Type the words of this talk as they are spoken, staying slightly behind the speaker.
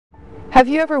Have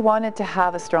you ever wanted to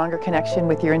have a stronger connection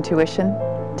with your intuition,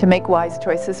 to make wise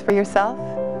choices for yourself?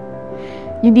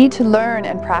 You need to learn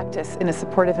and practice in a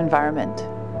supportive environment.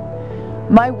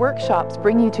 My workshops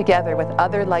bring you together with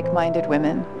other like-minded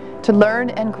women to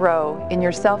learn and grow in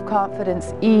your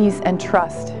self-confidence, ease, and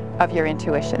trust of your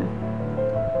intuition.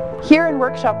 Here in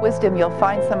Workshop Wisdom, you'll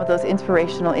find some of those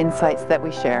inspirational insights that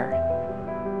we share.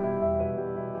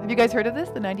 Have you guys heard of this,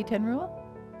 the 90-10 rule?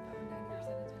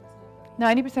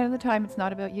 90% of the time it's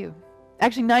not about you.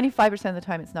 Actually, 95% of the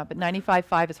time it's not, but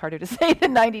 95.5 is harder to say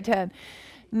than 90-10.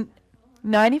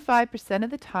 95% of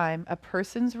the time, a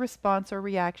person's response or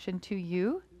reaction to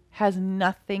you has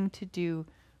nothing to do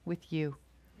with you.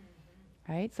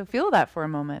 Right? So feel that for a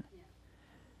moment. Yeah.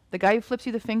 The guy who flips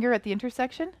you the finger at the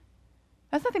intersection,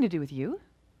 that's nothing to do with you.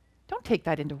 Don't take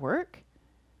that into work.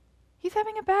 He's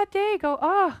having a bad day. Go,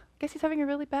 guess he's having a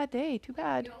really bad day. Too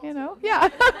bad, you know? Yeah.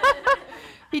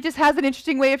 He just has an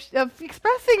interesting way of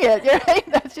expressing it, right?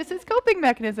 That's just his coping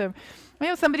mechanism. You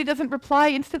know, somebody doesn't reply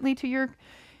instantly to your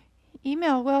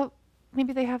email. Well,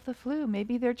 maybe they have the flu.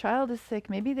 Maybe their child is sick.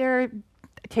 Maybe they're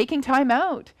taking time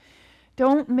out.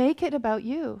 Don't make it about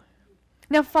you.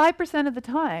 Now, 5% of the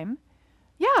time,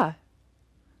 yeah,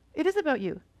 it is about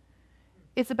you.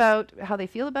 It's about how they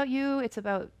feel about you. It's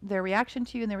about their reaction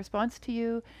to you and their response to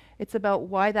you. It's about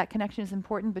why that connection is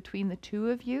important between the two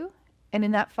of you. And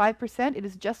in that 5%, it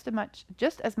is just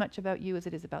as much about you as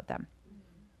it is about them.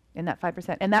 In that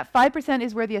 5%. And that 5%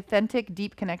 is where the authentic,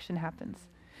 deep connection happens.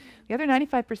 The other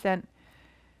 95%,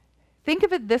 think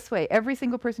of it this way. Every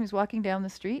single person who's walking down the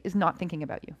street is not thinking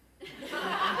about you.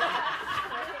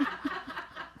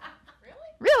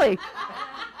 Really?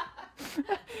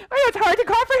 Oh, it's hard to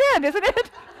comprehend, isn't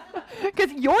it?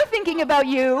 Because you're thinking about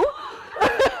you.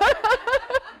 It's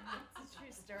a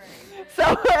true story.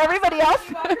 So everybody else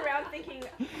You walk around thinking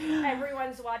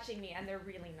everyone's watching me, and they're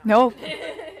really not. No,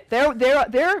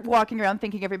 they're walking around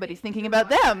thinking everybody's thinking about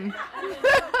them.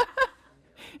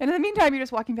 And in the meantime, you're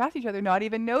just walking past each other, not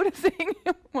even noticing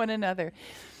one another.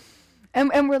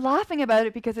 And we're laughing about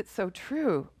it because it's so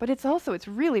true, but it's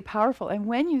really powerful. And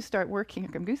when you start working,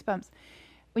 here come goosebumps,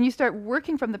 when you start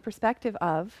working from the perspective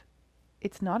of,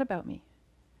 it's not about me,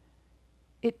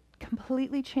 it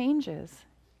completely changes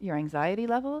your anxiety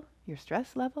level, your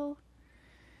stress level.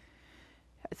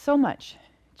 So much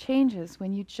changes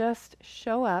when you just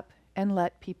show up and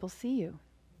let people see you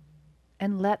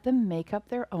and let them make up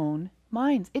their own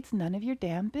minds. It's none of your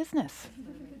damn business.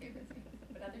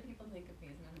 What other people think of me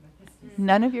is none of my business.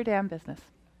 None of your damn business.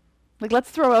 Like, let's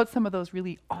throw out some of those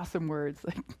really awesome words.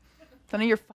 Like, it's none of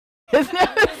your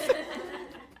business.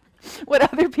 What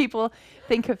other people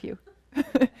think of you.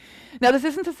 Now, this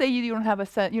isn't to say you don't have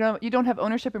you don't have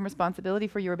ownership and responsibility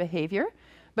for your behavior,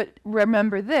 but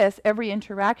remember this: every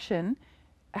interaction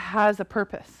has a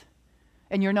purpose,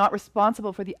 and you're not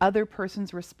responsible for the other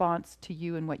person's response to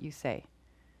you and what you say.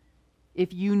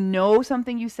 If you know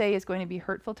something you say is going to be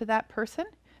hurtful to that person,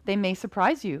 they may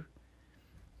surprise you.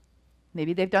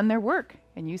 Maybe they've done their work,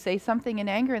 and you say something in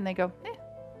anger, and they go,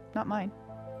 not mine.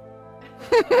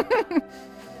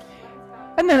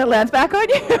 And then it lands back on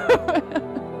you.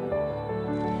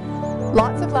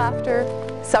 Lots of laughter,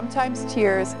 sometimes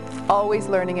tears, always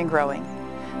learning and growing.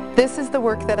 This is the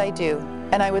work that I do,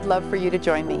 and I would love for you to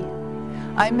join me.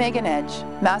 I'm Megan Edge,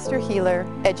 master healer,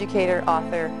 educator,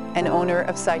 author, and owner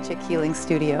of Psy-Chick Healing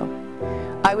Studio.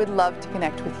 I would love to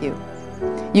connect with you.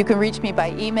 You can reach me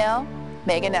by email,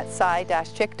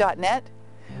 megan@psy-chick.net,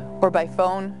 or by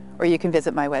phone, or you can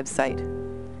visit my website.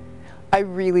 I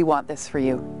really want this for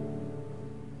you.